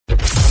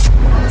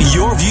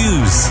your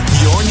views,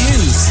 your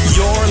news,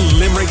 your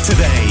Limerick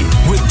Today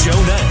with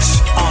Joe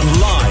Nash on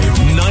Live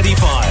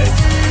 95.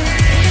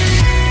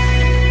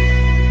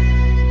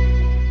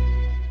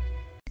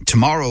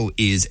 Tomorrow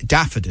is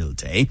Daffodil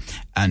Day,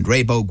 and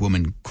Raybogue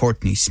woman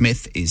Courtney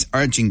Smith is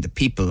urging the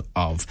people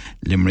of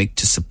Limerick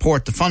to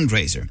support the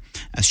fundraiser,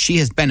 as she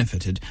has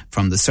benefited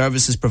from the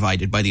services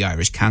provided by the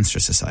Irish Cancer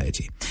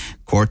Society.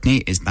 Courtney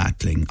is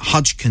battling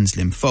Hodgkin's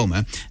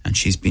lymphoma, and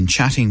she's been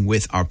chatting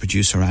with our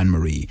producer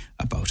Anne-Marie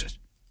about it.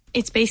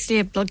 It's basically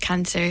a blood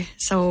cancer,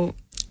 so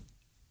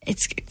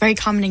it's very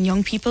common in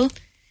young people.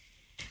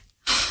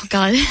 Oh,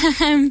 God.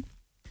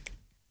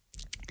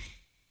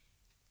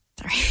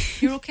 Sorry.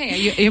 You're okay? Are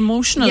you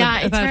emotional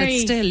about it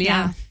still?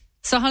 Yeah.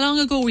 So how long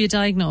ago were you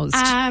diagnosed?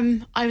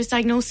 I was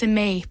diagnosed in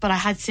May, but I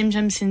had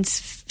symptoms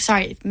since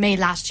May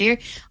last year.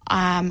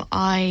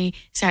 I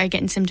started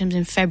getting symptoms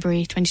in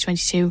February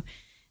 2022.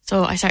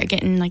 So I started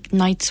getting like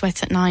night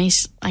sweats at night.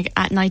 Like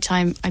at night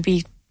time, I'd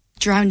be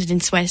drowned in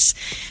sweat.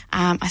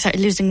 I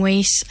started losing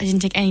weight. I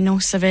didn't take any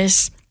notice of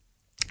it.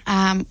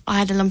 I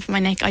had a lump in my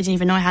neck. I didn't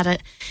even know I had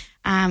it.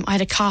 I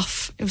had a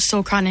cough. It was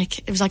so chronic.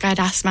 It was like I had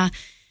asthma.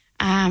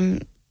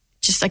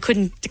 I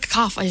couldn't, the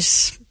cough, I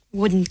just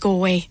wouldn't go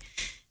away.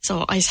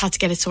 So I just had to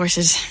get it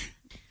sorted.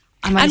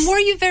 And were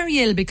you very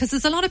ill? Because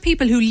there's a lot of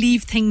people who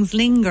leave things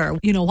linger.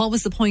 You know, what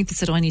was the point? They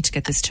said, I need to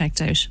get this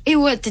checked out. It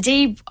was the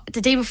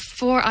day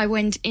before I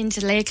went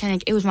into the lay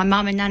clinic. It was my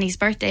mum and nanny's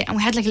birthday, and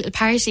we had like a little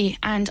party,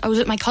 and I was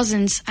with my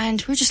cousins,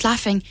 and we were just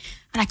laughing,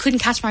 and I couldn't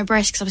catch my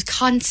breath because I was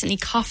constantly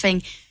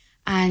coughing.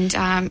 And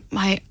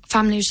my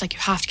family was like, you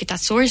have to get that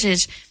sorted.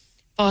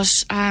 But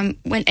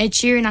when Ed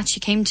Sheeran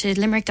actually came to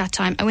Limerick that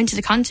time, I went to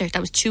the concert.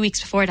 That was 2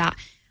 weeks before that.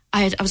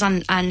 I was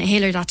on an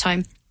inhaler that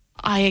time.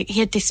 He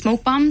had these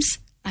smoke bombs.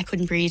 I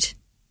couldn't breathe.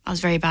 I was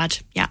very bad.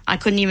 Yeah, I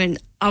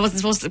wasn't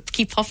supposed to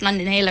keep puffing on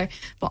the inhaler,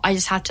 but I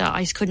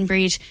just couldn't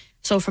breathe.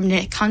 So from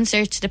the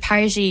concert to the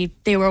party,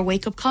 they were a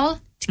wake-up call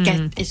to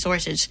get it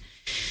sorted.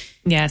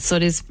 Yeah, so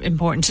it is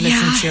important to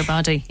listen to your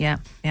body. Yeah.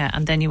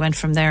 And then you went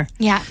from there.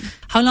 Yeah.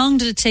 How long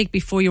did it take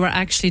before you were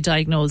actually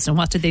diagnosed, and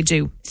what did they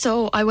do?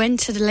 So I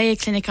went to the Lay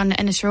Clinic on the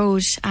Ennis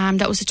Road.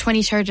 That was the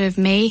 23rd of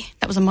May.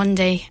 That was a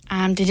Monday.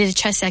 They did a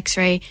chest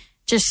x-ray,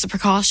 just a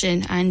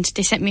precaution, and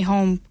they sent me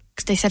home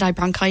because they said I had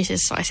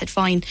bronchitis. So I said,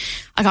 fine.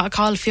 I got a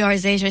call a few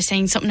hours later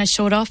saying something had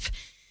showed up.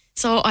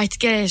 So I had to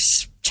get it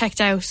checked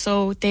out.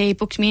 So they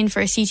booked me in for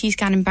a CT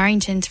scan in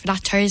Barrington for that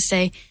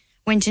Thursday.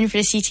 Went in for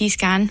the CT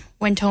scan,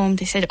 went home.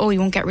 They said, you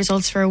won't get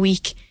results for a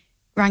week.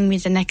 Rang me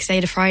the next day,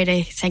 the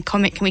Friday, saying,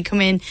 can we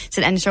come in?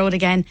 Said Ennis Road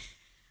again.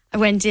 I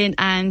went in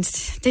and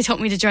they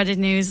told me the dreaded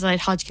news that I had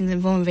Hodgkin's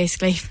lymphoma,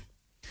 basically.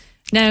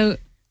 Now,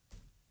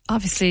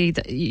 obviously,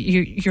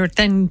 you're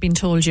then being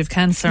told you have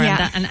cancer.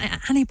 Yeah. And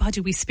anybody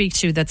we speak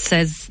to that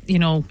says,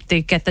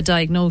 they get the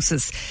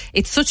diagnosis,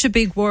 it's such a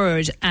big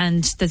word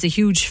and there's a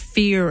huge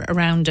fear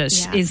around it.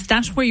 Yeah. Is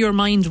that where your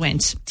mind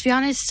went? To be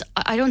honest,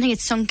 I don't think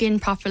it's sunk in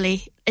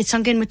properly. It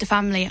sunk in with the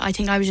family. I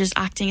think I was just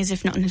acting as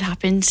if nothing had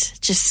happened,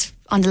 just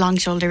on the long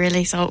shoulder,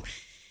 really. So,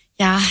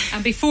 yeah.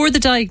 And before the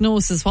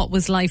diagnosis, what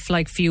was life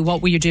like for you?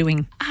 What were you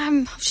doing? I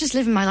was just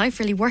living my life,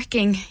 really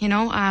working,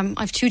 I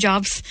have 2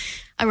 jobs.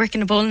 I work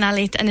in a bowling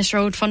alley at the Ennis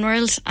Road Fun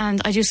World, and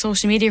I do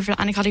social media for the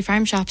Anacotti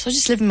Farm Shop. So I was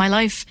just living my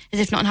life as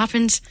if nothing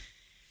happened.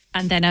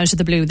 And then out of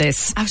the blue,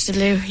 this. Out of the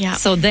blue, yeah.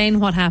 So then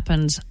what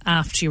happened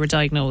after you were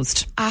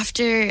diagnosed?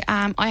 After,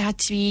 I had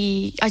to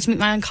meet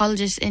my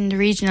oncologist in the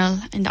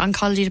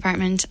oncology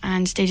department,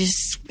 and they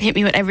just hit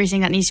me with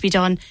everything that needs to be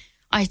done.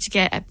 I had to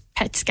get a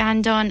PET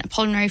scan done, a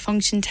pulmonary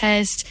function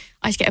test.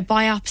 I had to get a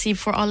biopsy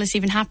before all this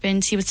even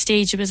happened, see what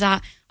stage it was at.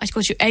 I had to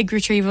go through egg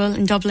retrieval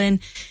in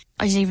Dublin.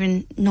 I didn't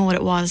even know what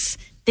it was.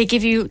 They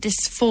give you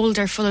this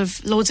folder full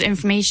of loads of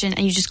information,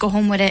 and you just go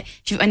home with it.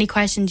 If you have any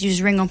questions, you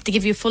just ring up. They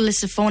give you a full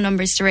list of phone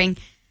numbers to ring,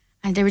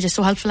 and they were just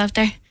so helpful out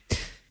there.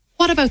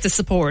 What about the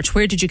support?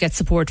 Where did you get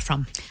support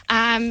from?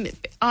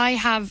 I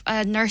have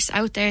a nurse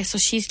out there, so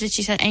she's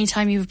literally said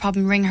anytime you have a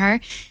problem, ring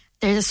her.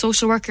 There's a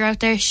social worker out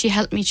there. She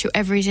helped me through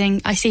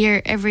everything. I see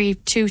her every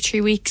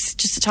 2-3 weeks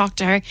just to talk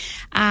to her.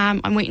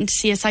 I'm waiting to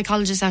see a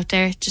psychologist out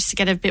there just to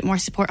get a bit more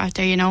support out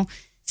there,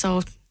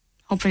 So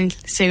hopefully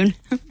soon.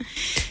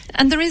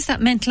 And there is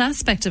that mental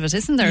aspect of it,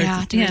 isn't there?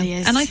 Yeah, it really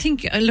is. And I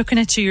think looking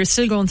at you, you're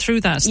still going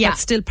through that. Yeah.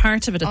 That's still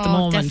part of it at the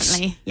moment.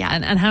 Definitely, yeah.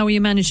 And how are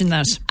you managing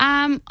that?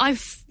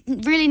 I've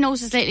really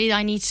noticed lately that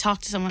I need to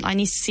talk to someone. I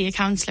need to see a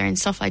counsellor and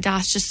stuff like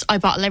that. Just I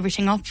bottle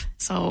everything up,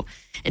 so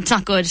it's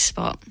not good,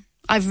 but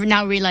I've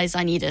now realised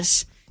I need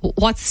it.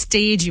 What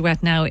stage are you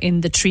at now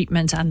in the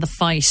treatment and the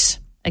fight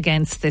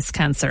against this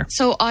cancer?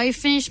 So I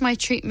finished my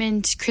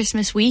treatment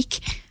Christmas week.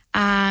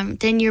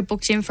 Then you're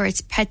booked in for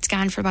its PET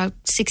scan for about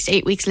 6 to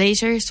 8 weeks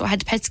later. So I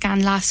had the PET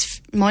scan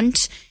last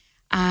month,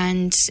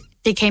 and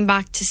they came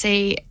back to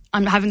say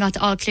I haven't got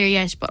the all clear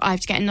yet, but I have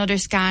to get another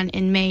scan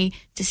in May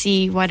to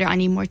see whether I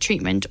need more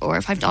treatment or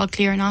if I have the all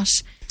clear or not.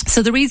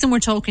 So the reason we're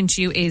talking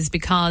to you is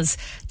because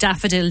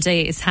Daffodil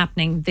Day is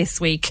happening this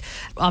week.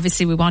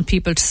 Obviously, we want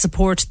people to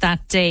support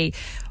that day.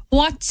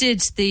 What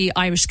did the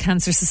Irish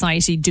Cancer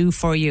Society do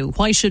for you?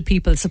 Why should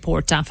people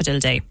support Daffodil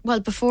Day?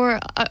 Well, before,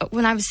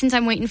 since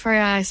I'm waiting for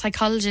a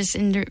psychologist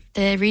in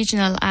the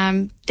regional,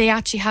 they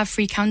actually have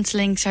free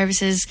counselling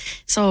services.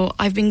 So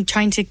I've been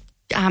trying to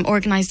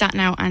organise that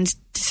now, and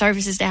the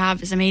services they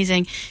have is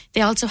amazing.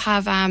 They also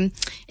have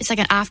it's like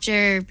an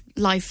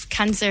afterlife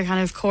cancer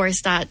kind of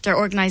course that they're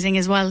organising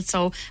as well.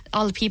 So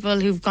all the people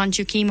who've gone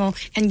through chemo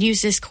can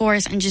use this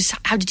course and just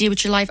how to deal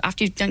with your life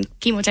after you've done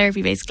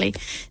chemotherapy, basically.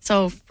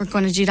 So we're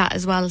going to do that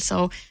as well.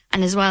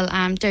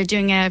 They're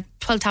doing a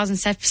 12,000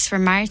 steps for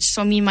March.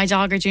 So me and my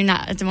dog are doing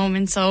that at the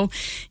moment. So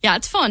yeah,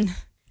 it's fun.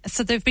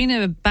 So they've been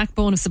a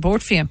backbone of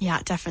support for you?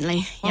 Yeah,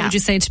 definitely. What would you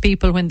say to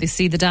people when they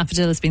see the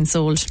daffodils being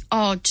sold?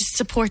 Oh, just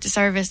support the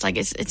service. Like,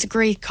 it's a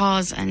great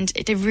cause, and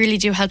they really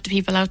do help the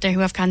people out there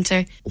who have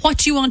cancer. What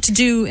do you want to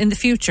do in the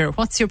future?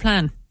 What's your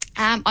plan?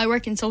 I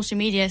work in social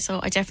media, so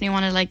I definitely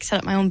want to set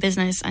up my own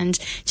business and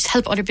just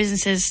help other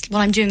businesses.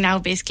 What I'm doing now,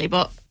 basically,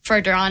 but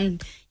further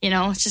on,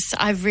 it's just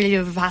I really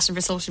have a passion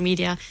for social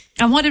media.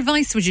 And what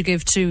advice would you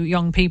give to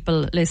young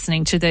people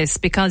listening to this?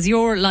 Because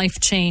your life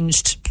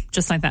changed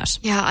just like that.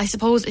 Yeah, I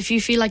suppose if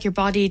you feel like your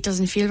body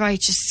doesn't feel right,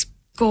 just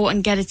go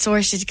and get it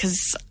sorted,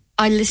 because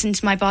I listened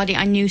to my body.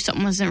 I knew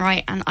something wasn't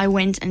right, and I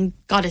went and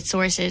got it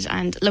sorted,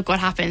 and look what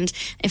happened.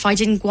 If I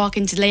didn't walk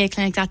into the Leah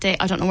clinic that day,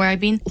 I don't know where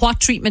I'd been. What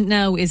treatment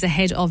now is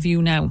ahead of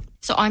you now?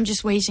 So I'm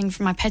just waiting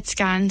for my PET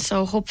scan,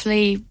 so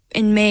hopefully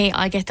in May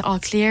I get the all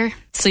clear.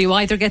 So you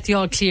either get the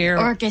all clear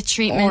or get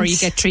treatment. Or you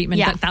get treatment.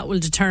 Yeah. That will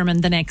determine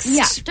the next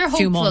they're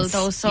few hopeful months.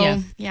 Though,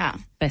 so yeah.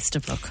 Best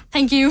of luck.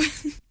 Thank you.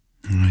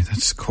 All right,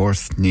 that's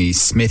Courtney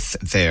Smith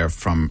there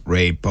from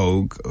Ray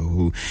Bogue,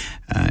 who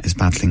is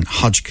battling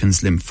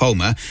Hodgkin's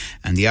lymphoma.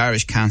 And the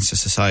Irish Cancer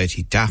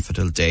Society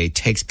Daffodil Day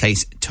takes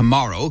place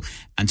tomorrow.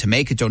 And to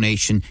make a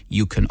donation,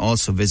 you can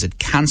also visit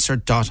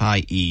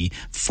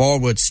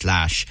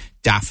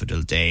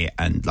cancer.ie/Daffodil Day,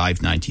 and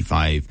Live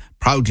 95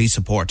 proudly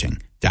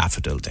supporting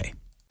Daffodil Day.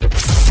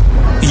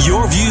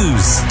 Your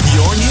views,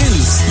 your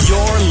news,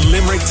 your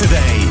Limerick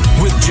Today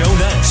with Joe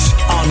Nash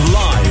on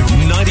Live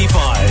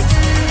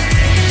 95.